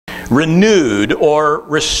renewed or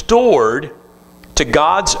restored to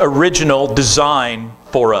God's original design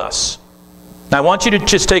for us. Now, I want you to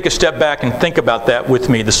just take a step back and think about that with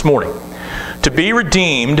me this morning. To be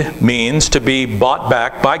redeemed means to be bought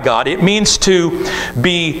back by God. It means to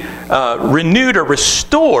be renewed or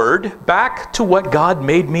restored back to what God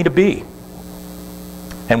made me to be.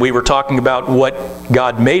 And we were talking about what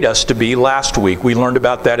God made us to be last week. We learned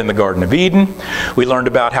about that in the Garden of Eden. We learned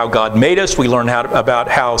about how God made us. We learned about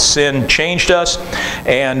how sin changed us.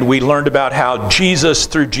 And we learned about how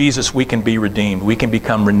through Jesus, we can be redeemed. We can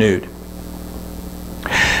become renewed.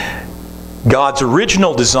 God's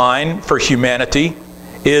original design for humanity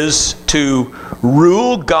is to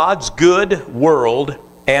rule God's good world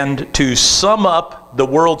and to sum up the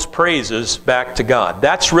world's praises back to God.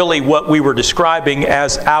 That's really what we were describing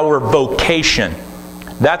as our vocation.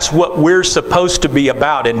 That's what we're supposed to be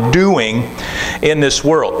about and doing in this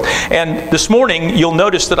world. And this morning, you'll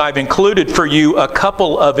notice that I've included for you a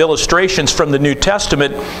couple of illustrations from the New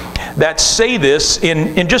Testament that say this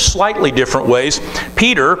in just slightly different ways.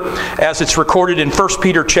 Peter, as it's recorded in 1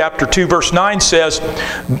 Peter chapter 2, verse 9, says,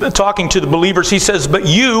 talking to the believers, he says, "But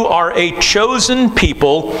you are a chosen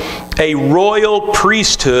people, a royal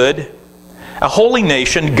priesthood, a holy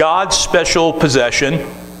nation, God's special possession,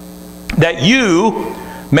 that you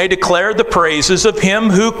may declare the praises of Him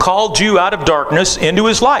who called you out of darkness into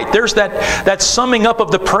His light." There's that summing up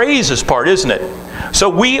of the praises part, isn't it? So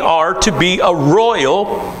we are to be a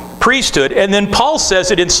royal priesthood. And then Paul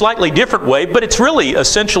says it in a slightly different way, but it's really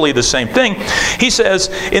essentially the same thing. He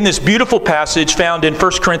says in this beautiful passage found in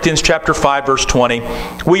 1 Corinthians chapter 5, verse 20,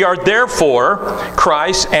 "We are therefore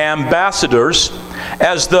Christ's ambassadors,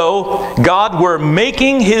 as though God were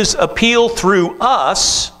making His appeal through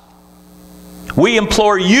us. We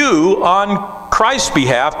implore you on Christ's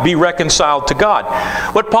behalf, be reconciled to God."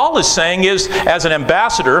 What Paul is saying is, as an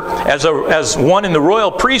ambassador, as one in the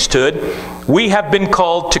royal priesthood, we have been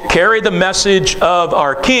called to carry the message of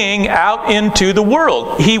our King out into the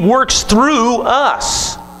world. He works through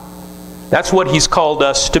us. That's what He's called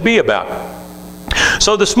us to be about.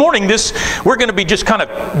 So this morning, we're going to be just kind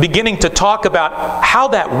of beginning to talk about how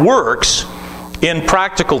that works in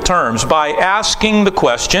practical terms by asking the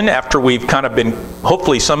question, after we've kind of been,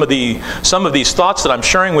 hopefully some of these thoughts that I'm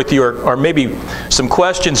sharing with you are maybe some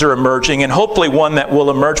questions are emerging, and hopefully one that will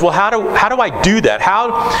emerge. Well, how do I do that?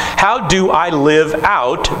 How do I live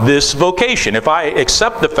out this vocation? If I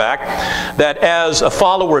accept the fact that as a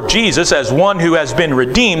follower of Jesus, as one who has been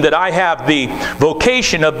redeemed, that I have the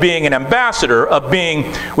vocation of being an ambassador, of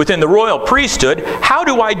being within the royal priesthood, how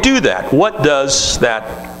do I do that? What does that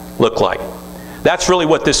look like? That's really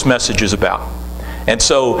what this message is about. And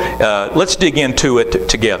so let's dig into it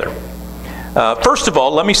together. First of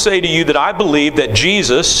all, let me say to you that I believe that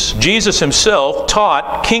Jesus Himself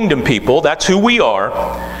taught kingdom people, that's who we are,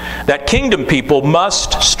 that kingdom people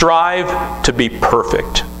must strive to be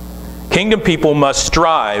perfect. Kingdom people must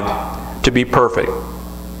strive to be perfect.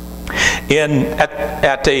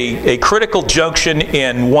 At a critical junction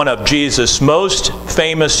in one of Jesus' most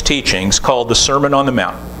famous teachings called the Sermon on the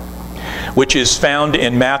Mount, which is found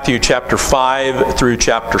in Matthew chapter 5 through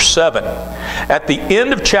chapter 7. At the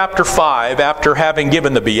end of chapter 5, after having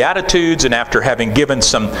given the Beatitudes and after having given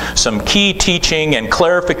some key teaching and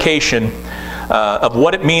clarification of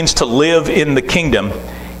what it means to live in the kingdom,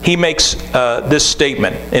 He makes this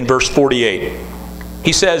statement in verse 48.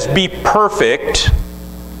 He says, "Be perfect,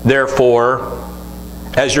 therefore,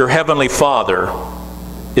 as your heavenly Father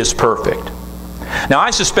is perfect." Now,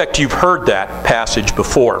 I suspect you've heard that passage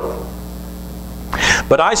before.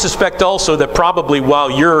 But I suspect also that probably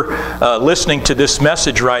while you're listening to this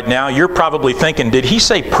message right now, you're probably thinking, did he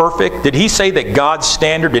say perfect? Did he say that God's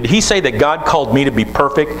standard? Did he say that God called me to be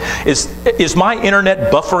perfect? Is my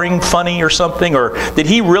internet buffering funny or something? Or did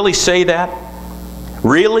he really say that?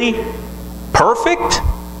 Really? Perfect?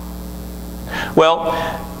 Well,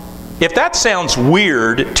 if that sounds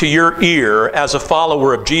weird to your ear as a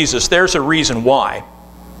follower of Jesus, there's a reason why.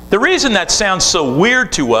 The reason that sounds so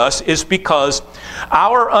weird to us is because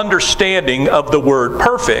our understanding of the word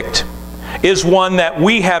perfect is one that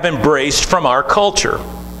we have embraced from our culture.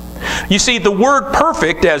 You see, the word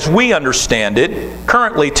perfect, as we understand it,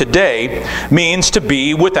 currently today, means to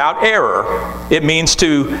be without error. It means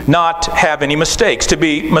to not have any mistakes, to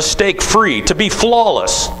be mistake-free, to be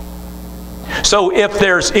flawless. So if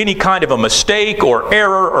there's any kind of a mistake or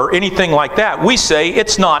error or anything like that, we say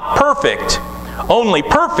it's not perfect. Only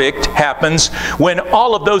perfect happens when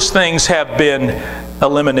all of those things have been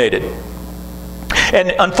eliminated.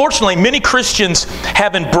 And unfortunately, many Christians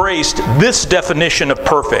have embraced this definition of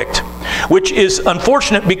perfect, which is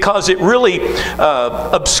unfortunate because it really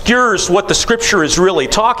obscures what the Scripture is really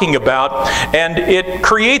talking about, and it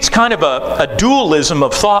creates kind of a dualism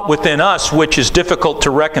of thought within us, which is difficult to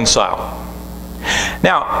reconcile.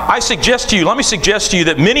 Now, let me suggest to you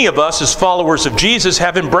that many of us as followers of Jesus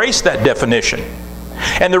have embraced that definition.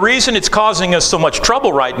 And the reason it's causing us so much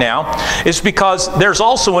trouble right now is because there's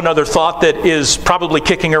also another thought that is probably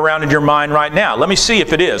kicking around in your mind right now. Let me see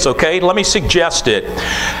if it is, okay? Let me suggest it.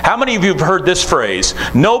 How many of you have heard this phrase?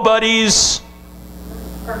 Nobody's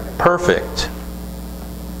perfect.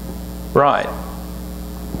 Right.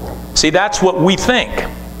 See, that's what we think.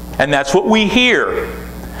 And that's what we hear.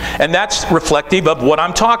 And that's reflective of what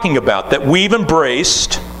I'm talking about, that we've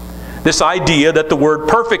embraced this idea that the word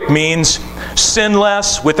perfect means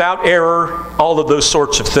sinless, without error, all of those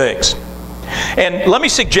sorts of things. And let me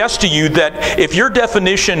suggest to you that if your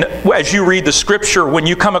definition, as you read the Scripture, when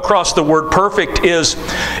you come across the word perfect, is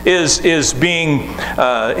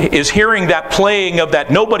hearing that playing of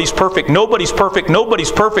that nobody's perfect, nobody's perfect,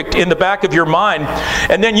 nobody's perfect in the back of your mind,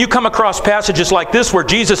 and then you come across passages like this where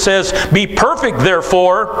Jesus says, "Be perfect,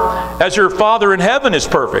 therefore, as your Father in heaven is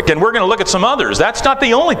perfect." And we're going to look at some others. That's not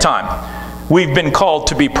the only time we've been called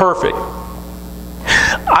to be perfect.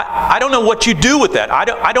 I don't know what you do with that.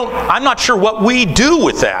 I'm not sure what we do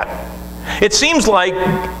with that. It seems like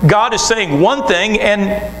God is saying one thing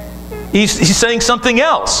and He's saying something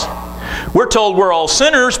else. We're told we're all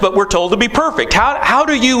sinners, but we're told to be perfect. How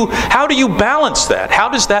do you balance that? How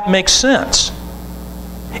does that make sense?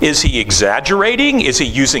 Is He exaggerating? Is He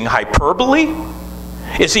using hyperbole?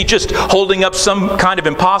 Is He just holding up some kind of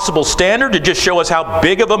impossible standard to just show us how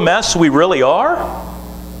big of a mess we really are?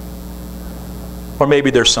 Or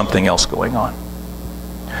maybe there's something else going on.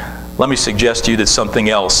 Let me suggest to you that something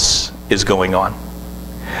else is going on.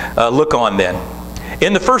 Look on then.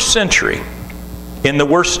 In the first century, in the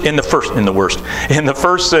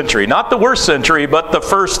first century, not the worst century, but the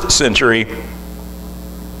first century,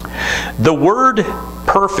 the word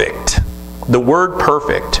perfect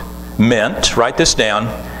meant, write this down,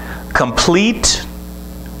 complete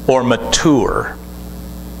or mature,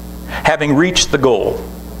 having reached the goal.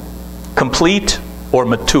 Complete or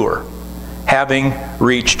mature, having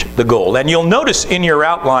reached the goal. And you'll notice in your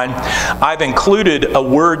outline, I've included a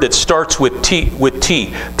word that starts with T,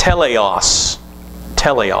 teleos.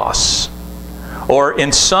 Teleos. Or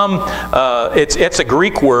in some, it's a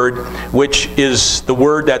Greek word, which is the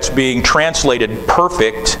word that's being translated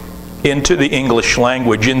perfect into the English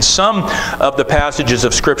language. In some of the passages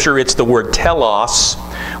of Scripture, it's the word telos,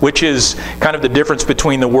 which is kind of the difference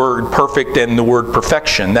between the word perfect and the word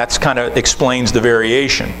perfection. That's kind of explains the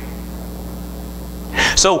variation.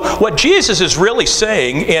 So what Jesus is really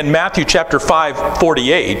saying in Matthew chapter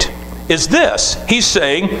 5:48 is this. He's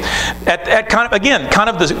saying, at kind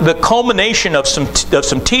of the culmination of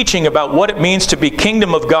some teaching about what it means to be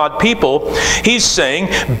kingdom of God people, He's saying,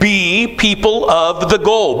 be people of the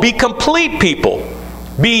goal. Be complete people.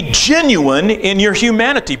 Be genuine in your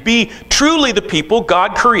humanity. Be truly the people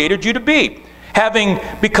God created you to be. Having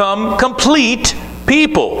become complete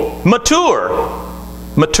people. Mature.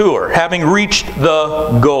 Having reached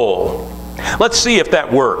the goal. Let's see if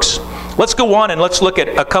that works. Let's go on and let's look at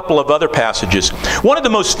a couple of other passages. One of the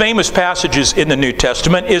most famous passages in the New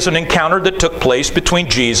Testament is an encounter that took place between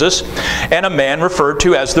Jesus and a man referred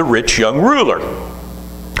to as the rich young ruler.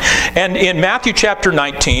 And in Matthew chapter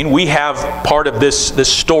 19, we have part of this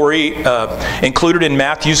story included in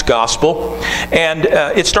Matthew's Gospel. And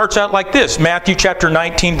it starts out like this. Matthew chapter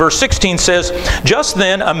 19, verse 16 says, "Just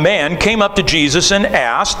then a man came up to Jesus and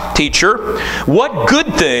asked, 'Teacher, what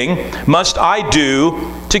good thing must I do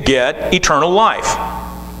to get eternal life?'"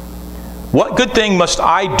 What good thing must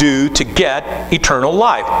I do to get eternal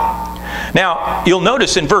life? Now, you'll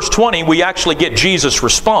notice in verse 20, we actually get Jesus'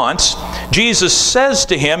 response. Jesus says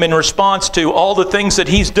to him in response to all the things that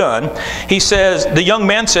he's done, the young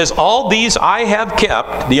man says, "All these I have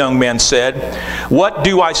kept," the young man said. "What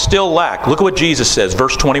do I still lack?" Look at what Jesus says,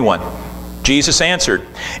 verse 21. Jesus answered,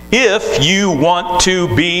 "If you want to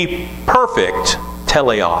be perfect,"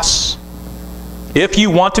 teleos. "If you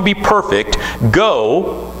want to be perfect,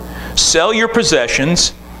 go, sell your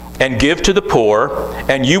possessions, and give to the poor,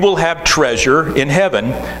 and you will have treasure in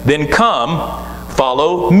heaven. Then come,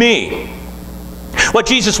 follow me." What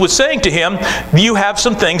Jesus was saying to him, you have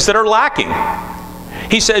some things that are lacking.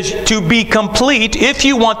 He says to be complete, if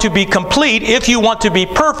you want to be complete, if you want to be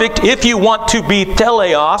perfect, if you want to be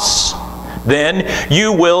teleos, then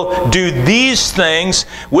you will do these things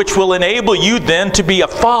which will enable you then to be a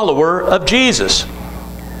follower of Jesus.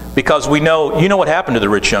 Because you know what happened to the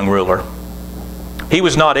rich young ruler. He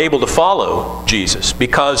was not able to follow Jesus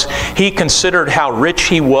because he considered how rich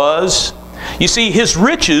he was. You see, his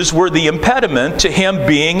riches were the impediment to him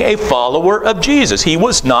being a follower of Jesus. He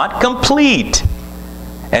was not complete,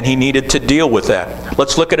 and he needed to deal with that.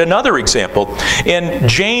 Let's look at another example. In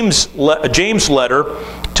James' letter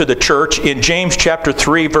to the church, in James chapter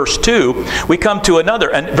 3, verse 2, we come to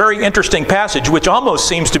another and very interesting passage which almost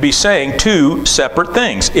seems to be saying two separate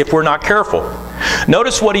things if we're not careful.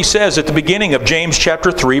 Notice what he says at the beginning of James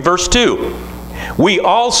chapter 3, verse 2. We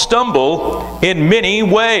all stumble in many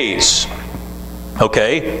ways.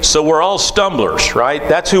 Okay, so we're all stumblers, right?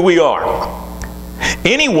 That's who we are.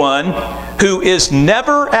 Anyone who is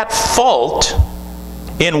never at fault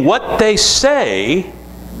in what they say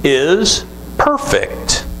is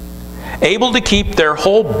perfect, able to keep their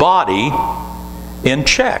whole body in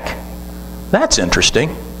check. That's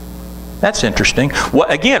interesting. That's interesting.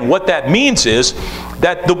 Again, what that means is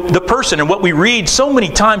that the person, and what we read so many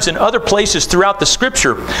times in other places throughout the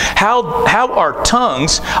Scripture, how our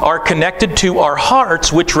tongues are connected to our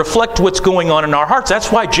hearts, which reflect what's going on in our hearts.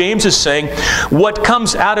 That's why James is saying what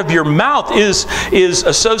comes out of your mouth is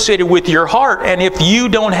associated with your heart, and if you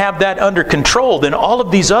don't have that under control, then all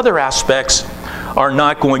of these other aspects are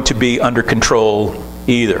not going to be under control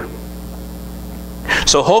either.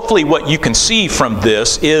 So hopefully what you can see from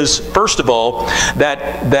this is, first of all,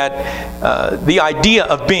 that the idea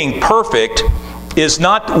of being perfect is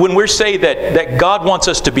not, when we say that God wants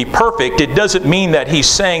us to be perfect, it doesn't mean that He's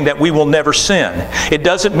saying that we will never sin. It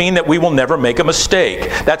doesn't mean that we will never make a mistake.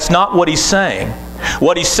 That's not what He's saying.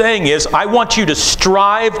 What He's saying is, I want you to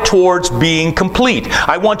strive towards being complete.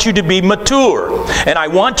 I want you to be mature. And I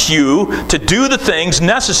want you to do the things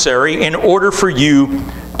necessary in order for you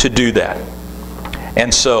to do that.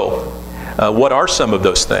 And so, what are some of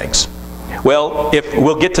those things? Well,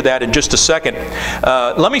 we'll get to that in just a second.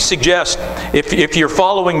 Let me suggest, if you're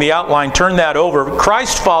following the outline, turn that over.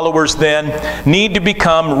 Christ followers then need to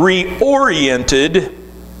become reoriented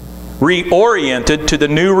to the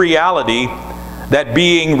new reality that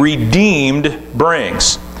being redeemed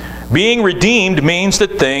brings. Being redeemed means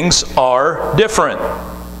that things are different.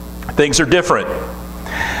 Things are different.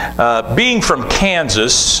 Being from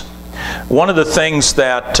Kansas, one of the things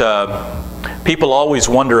that people always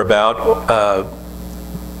wonder about,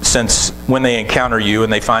 since when they encounter you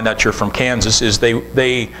and they find out you're from Kansas, is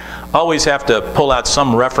they always have to pull out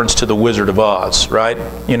some reference to the Wizard of Oz, right?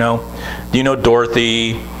 You know, do you know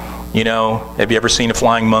Dorothy? You know, have you ever seen a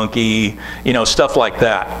flying monkey? You know, stuff like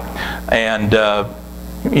that. And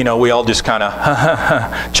you know, we all just kind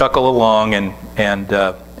of chuckle along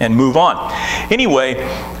and move on.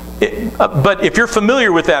 Anyway. But if you're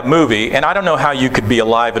familiar with that movie, and I don't know how you could be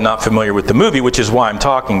alive and not familiar with the movie, which is why I'm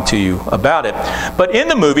talking to you about it. But in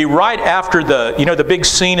the movie, right after the big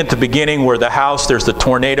scene at the beginning where the house, there's the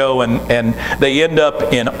tornado, and they end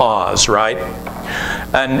up in Oz, right?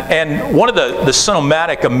 And one of the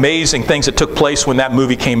cinematic, amazing things that took place when that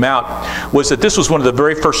movie came out was that this was one of the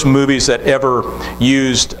very first movies that ever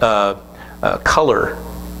used color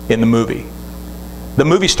in the movie. The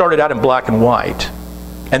movie started out in black and white.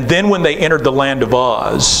 And then when they entered the land of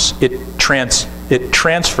Oz, it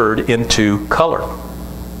transferred into color.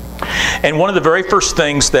 And one of the very first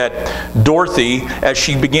things that Dorothy, as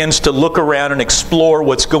she begins to look around and explore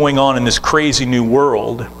what's going on in this crazy new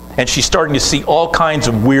world, and she's starting to see all kinds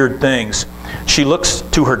of weird things, she looks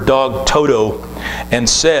to her dog Toto and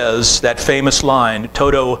says that famous line,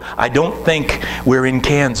 "Toto, I don't think we're in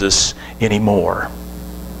Kansas anymore."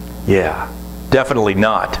 Yeah, definitely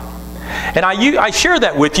not. And I share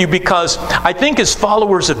that with you because I think as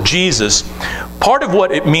followers of Jesus, part of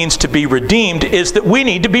what it means to be redeemed is that we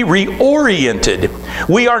need to be reoriented.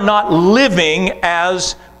 We are not living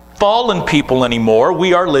as fallen people anymore.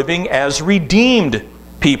 We are living as redeemed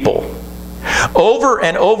people. Over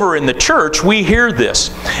and over in the church, we hear this.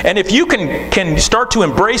 And if you can start to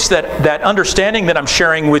embrace that understanding that I'm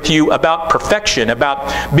sharing with you about perfection,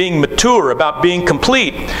 about being mature, about being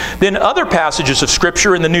complete, then other passages of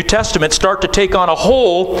Scripture in the New Testament start to take on a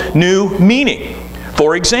whole new meaning.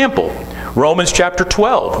 For example, Romans chapter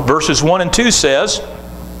 12, verses 1 and 2 says,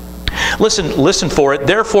 listen for it,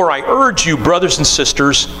 "Therefore I urge you, brothers and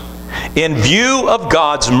sisters, in view of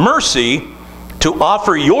God's mercy, to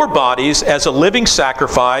offer your bodies as a living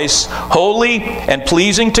sacrifice, holy and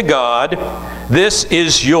pleasing to God. This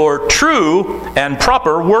is your true and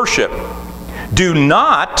proper worship. Do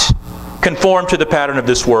not conform to the pattern of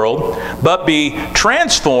this world, but be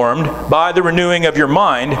transformed by the renewing of your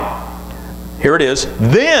mind." Here it is.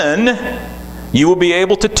 "Then you will be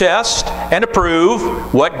able to test and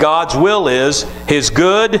approve what God's will is, His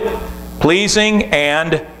good, pleasing,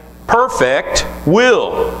 and perfect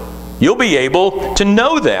will. You'll be able to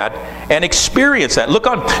know that and experience that. Look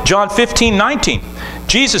on John 15:19.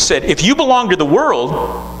 Jesus said, if you belong to the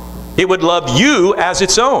world, it would love you as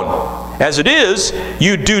its own. As it is,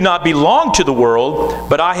 you do not belong to the world,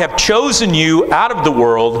 but I have chosen you out of the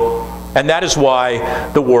world, and that is why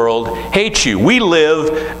the world hates you. We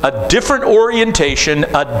live a different orientation,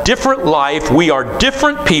 a different life. We are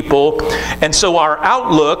different people, and so our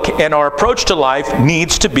outlook and our approach to life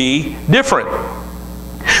needs to be different.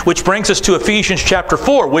 Which brings us to Ephesians chapter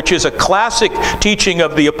 4, which is a classic teaching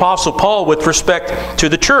of the Apostle Paul with respect to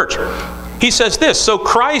the church. He says this, so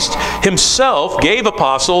Christ Himself gave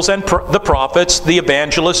apostles and the prophets, the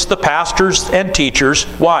evangelists, the pastors, and teachers.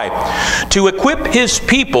 Why? To equip His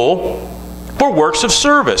people for works of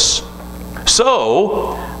service,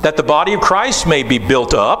 so that the body of Christ may be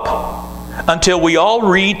built up until we all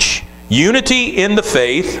reach unity in the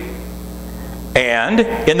faith and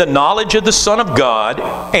in the knowledge of the Son of God,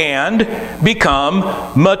 and become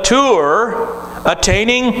mature,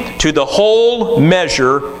 attaining to the whole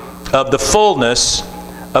measure of the fullness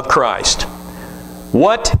of Christ.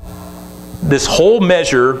 What this whole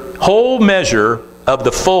measure of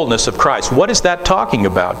the fullness of Christ, what is that talking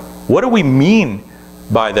about? What do we mean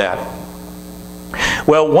by that?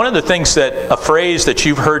 Well, one of the things a phrase that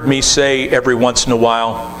you've heard me say every once in a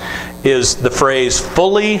while is the phrase,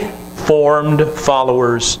 fully formed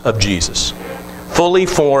followers of Jesus. Fully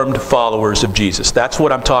formed followers of Jesus. That's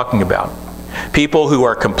what I'm talking about. People who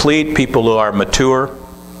are complete, people who are mature.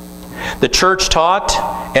 The church taught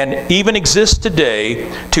and even exists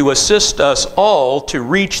today to assist us all to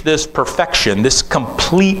reach this perfection, this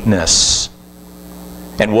completeness.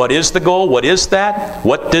 And what is the goal? What is that?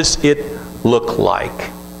 What does it look like?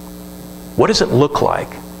 What does it look like?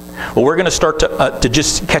 Well, we're going to start to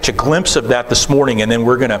just catch a glimpse of that this morning, and then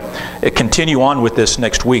we're going to continue on with this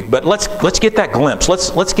next week. But let's get that glimpse.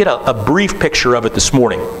 Let's get a brief picture of it this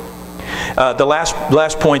morning. The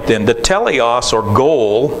last point then, the teleos or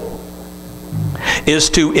goal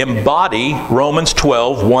is to embody Romans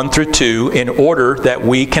 12, 1 through 2 in order that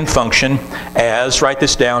we can function as, write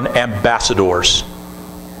this down, ambassadors.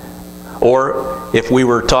 Or if we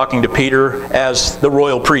were talking to Peter, as the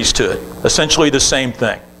royal priesthood. Essentially the same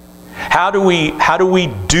thing. How do we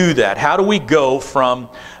do that? How do we go from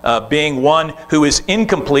being one who is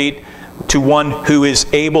incomplete to one who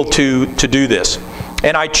is able to do this?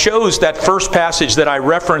 And I chose that first passage that I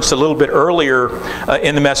referenced a little bit earlier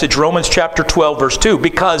in the message, Romans chapter 12, verse 2,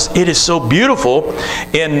 because it is so beautiful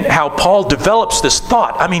in how Paul develops this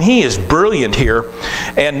thought. I mean, he is brilliant here.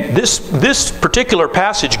 And this particular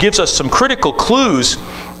passage gives us some critical clues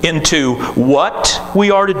into what we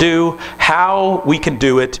are to do, how we can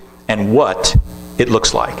do it, and what it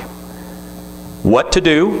looks like. What to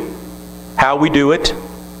do, how we do it,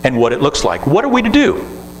 and what it looks like. What are we to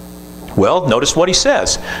do? Well, notice what he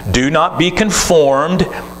says. Do not be conformed,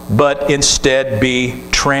 but instead be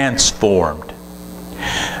transformed.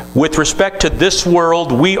 With respect to this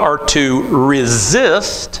world, we are to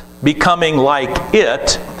resist becoming like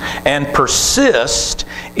it and persist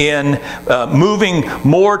in moving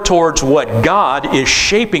more towards what God is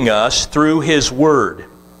shaping us through His Word.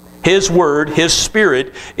 His Word, His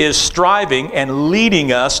Spirit is striving and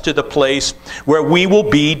leading us to the place where we will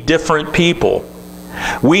be different people.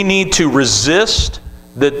 We need to resist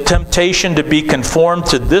the temptation to be conformed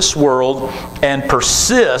to this world and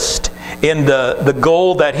persist in the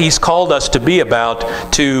goal that He's called us to be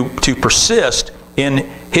about, to persist in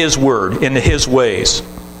His Word, in His ways.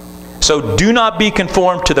 So do not be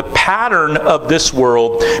conformed to the pattern of this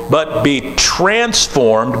world, but be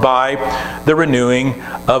transformed by the renewing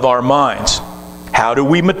of our minds. How do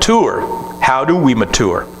we mature? How do we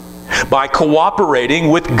mature? By cooperating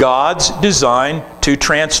with God's design to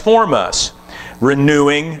transform us,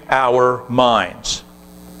 renewing our minds.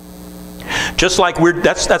 Just like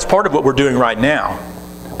that's part of what we're doing right now.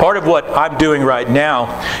 Part of what I'm doing right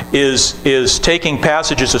now is taking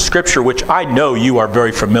passages of Scripture which I know you are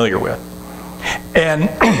very familiar with,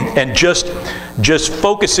 and just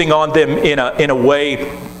focusing on them in a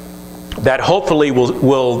way that hopefully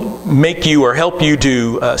will make you or help you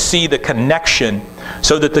to see the connection,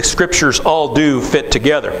 so that the Scriptures all do fit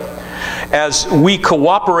together. As we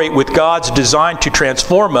cooperate with God's design to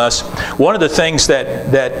transform us, one of the things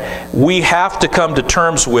that we have to come to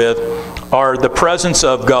terms with are the presence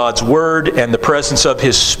of God's Word and the presence of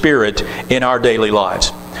His Spirit in our daily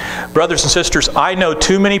lives. Brothers and sisters, I know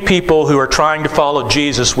too many people who are trying to follow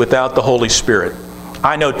Jesus without the Holy Spirit.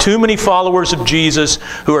 I know too many followers of Jesus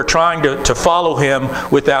who are trying to follow Him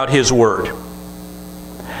without His Word.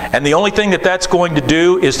 And the only thing that that's going to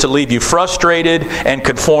do is to leave you frustrated and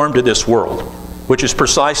conform to this world, which is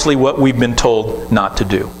precisely what we've been told not to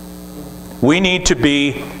do. We need to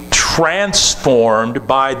be transformed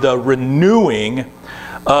by the renewing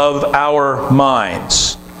of our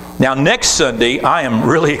minds. Now, next Sunday, I am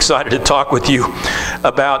really excited to talk with you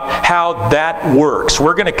about how that works.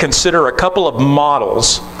 We're going to consider a couple of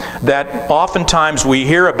models that oftentimes we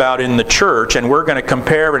hear about in the church, and we're going to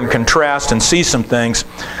compare and contrast and see some things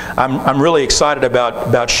I'm really excited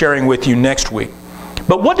about sharing with you next week.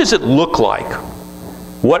 But what does it look like?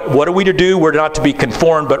 What are we to do? We're not to be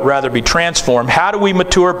conformed, but rather be transformed. How do we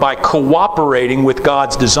mature? By cooperating with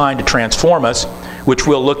God's design to transform us, which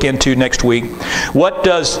we'll look into next week. What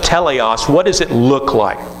does teleos, what does it look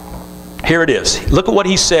like? Here it is. Look at what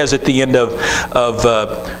he says at the end of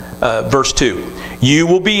verse 2. You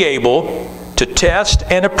will be able to test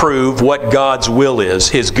and approve what God's will is,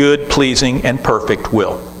 His good, pleasing, and perfect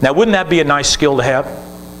will. Now, wouldn't that be a nice skill to have?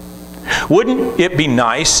 Wouldn't it be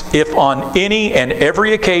nice if on any and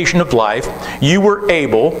every occasion of life you were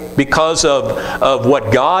able, because of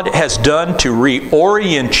what God has done to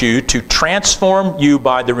reorient you, to transform you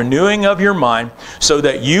by the renewing of your mind, so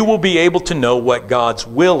that you will be able to know what God's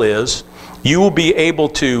will is. You will be able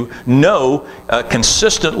to know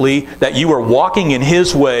consistently that you are walking in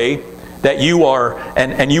His way, that you are,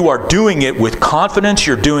 and you are doing it with confidence,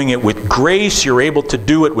 you're doing it with grace, you're able to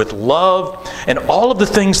do it with love, and all of the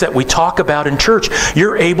things that we talk about in church,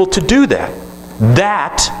 you're able to do that.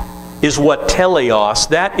 That is what teleos,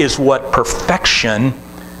 that is what perfection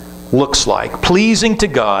looks like. Pleasing to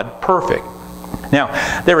God, perfect.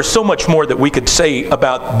 Now, there is so much more that we could say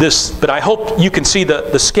about this, but I hope you can see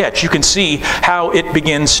the sketch. You can see how it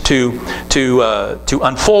begins to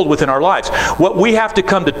unfold within our lives. What we have to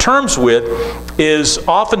come to terms with is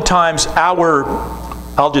oftentimes our,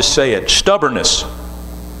 I'll just say it, stubbornness.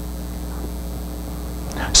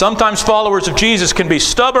 Sometimes followers of Jesus can be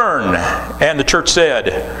stubborn, and the church said,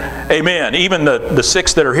 amen. Even the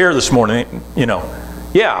six that are here this morning, you know.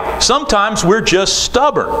 Yeah, sometimes we're just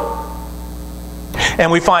stubborn.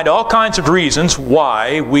 And we find all kinds of reasons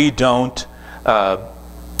why we don't find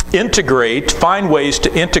ways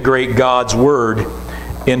to integrate God's Word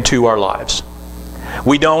into our lives.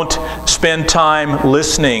 We don't spend time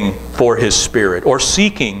listening for His Spirit or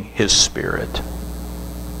seeking His Spirit.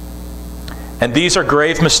 And these are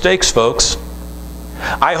grave mistakes, folks.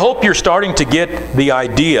 I hope you're starting to get the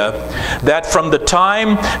idea that from the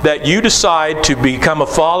time that you decide to become a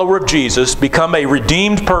follower of Jesus, become a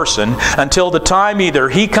redeemed person, until the time either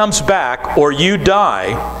He comes back or you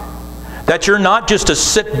die, that you're not just to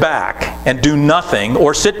sit back and do nothing,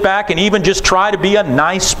 or sit back and even just try to be a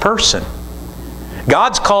nice person.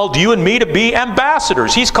 God's called you and me to be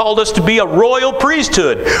ambassadors. He's called us to be a royal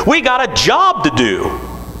priesthood. We got a job to do.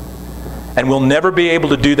 And we'll never be able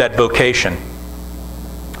to do that vocation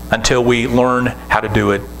until we learn how to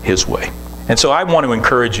do it His way. And so I want to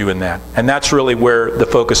encourage you in that. And that's really where the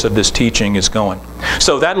focus of this teaching is going.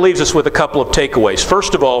 So that leaves us with a couple of takeaways.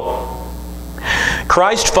 First of all,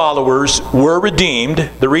 Christ followers were redeemed.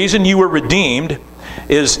 The reason you were redeemed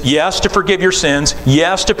is, yes, to forgive your sins,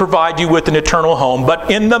 yes, to provide you with an eternal home,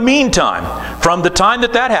 but in the meantime, from the time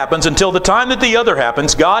that happens until the time that the other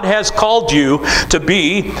happens, God has called you to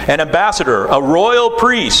be an ambassador, a royal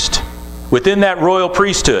priest, within that royal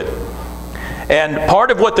priesthood. And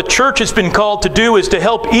part of what the church has been called to do is to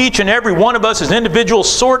help each and every one of us as individuals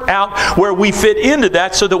sort out where we fit into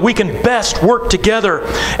that, so that we can best work together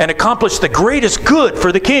and accomplish the greatest good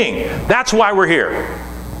for the King. That's why we're here.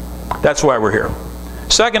 That's why we're here.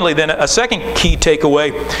 Secondly, then, a second key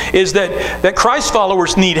takeaway is that Christ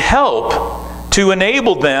followers need help to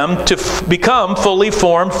enable them to become fully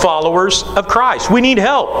formed followers of Christ. We need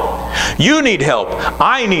help. You need help.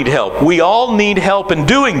 I need help. We all need help in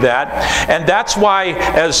doing that. And that's why,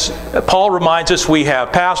 as Paul reminds us, we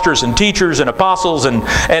have pastors and teachers and apostles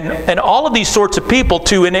and all of these sorts of people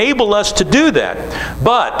to enable us to do that.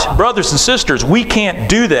 But, brothers and sisters, we can't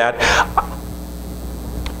do that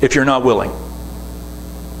if you're not willing.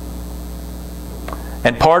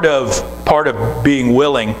 And part of being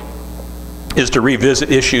willing is to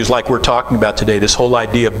revisit issues like we're talking about today, this whole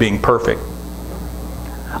idea of being perfect.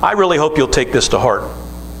 I really hope you'll take this to heart,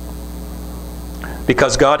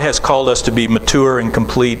 because God has called us to be mature and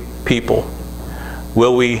complete people.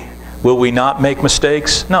 Will we not make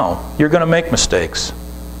mistakes? No, you're going to make mistakes.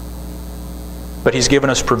 But He's given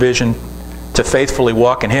us provision to faithfully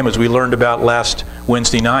walk in Him, as we learned about last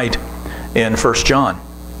Wednesday night in 1 John,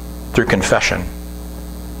 through confession,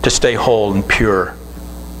 to stay whole and pure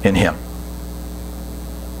in Him.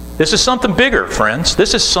 This is something bigger, friends.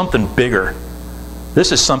 This is something bigger.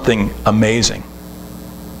 This is something amazing.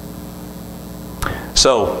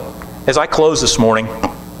 So, as I close this morning,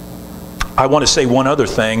 I want to say one other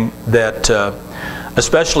thing that,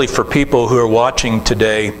 especially for people who are watching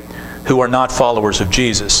today who are not followers of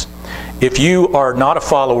Jesus. If you are not a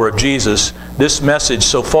follower of Jesus, this message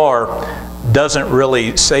so far doesn't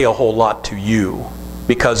really say a whole lot to you,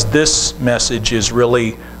 because this message is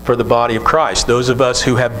really for the body of Christ, those of us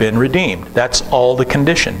who have been redeemed. That's all the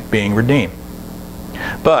condition, being redeemed.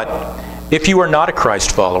 But if you are not a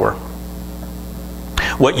Christ follower,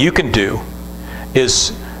 what you can do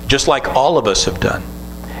is, just like all of us have done,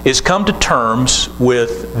 is come to terms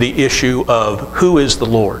with the issue of who is the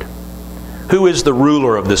Lord? Who is the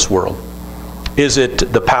ruler of this world? Is it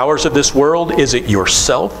the powers of this world? Is it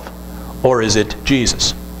yourself? Or is it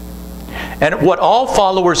Jesus? And what all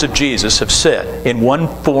followers of Jesus have said in one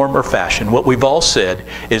form or fashion, what we've all said,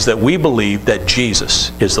 is that we believe that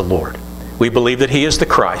Jesus is the Lord. We believe that He is the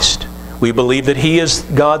Christ. We believe that He is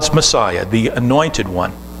God's Messiah, the Anointed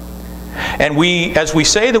One. And as we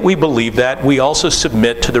say that we believe that, we also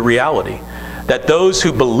submit to the reality that those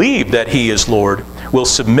who believe that He is Lord will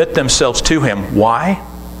submit themselves to Him. Why?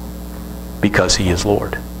 Because He is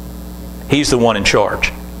Lord. He's the one in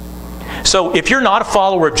charge. So if you're not a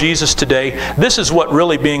follower of Jesus today, this is what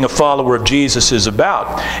really being a follower of Jesus is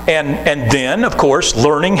about. And then, of course,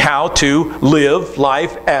 learning how to live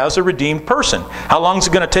life as a redeemed person. How long is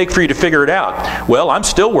it going to take for you to figure it out? Well, I'm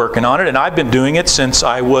still working on it, and I've been doing it since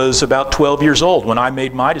I was about 12 years old when I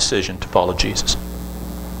made my decision to follow Jesus.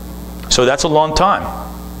 So that's a long time.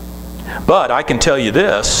 But I can tell you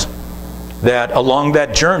this, that along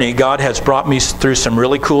that journey, God has brought me through some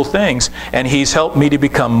really cool things, and He's helped me to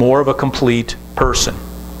become more of a complete person.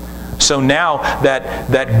 So now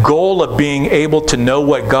that goal of being able to know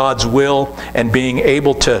what God's will and being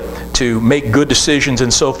able to make good decisions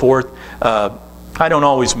and so forth, I don't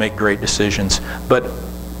always make great decisions, but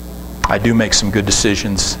I do make some good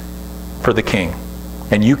decisions for the King.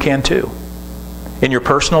 And you can too. In your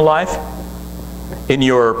personal life, in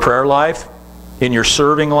your prayer life, in your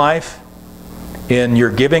serving life, in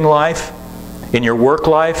your giving life, in your work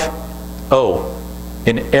life,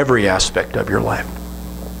 in every aspect of your life.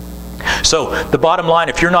 So the bottom line,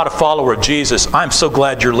 if you're not a follower of Jesus, I'm so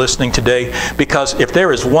glad you're listening today, because if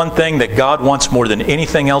there is one thing that God wants more than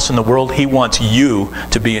anything else in the world, He wants you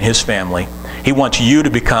to be in His family. He wants you to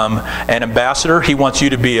become an ambassador. He wants you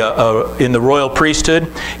to be in the royal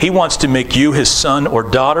priesthood. He wants to make you His son or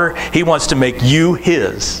daughter. He wants to make you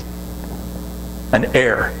His, an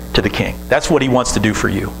heir to the King. That's what He wants to do for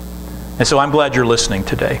you. And so I'm glad you're listening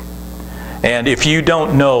today. And if you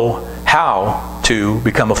don't know how to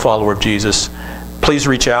become a follower of Jesus, please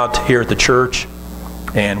reach out here at the church,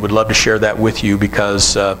 and would love to share that with you,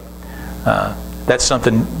 because that's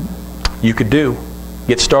something you could do.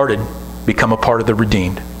 Get started, become a part of the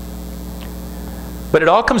redeemed. But it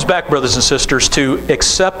all comes back, brothers and sisters, to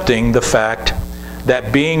accepting the fact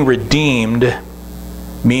that being redeemed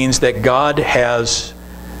means that God has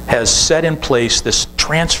set in place this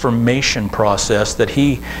transformation process that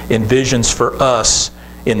He envisions for us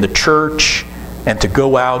in the church and to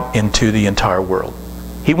go out into the entire world.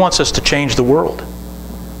 He wants us to change the world.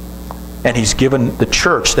 And He's given the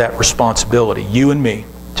church that responsibility, you and me,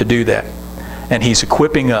 to do that. And He's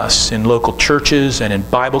equipping us in local churches and in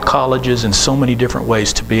Bible colleges in so many different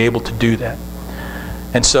ways to be able to do that.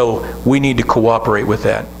 And so we need to cooperate with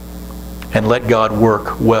that and let God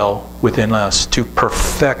work well within us to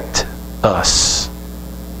perfect us.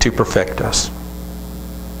 To perfect us.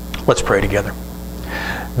 Let's pray together.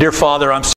 Dear Father, I'm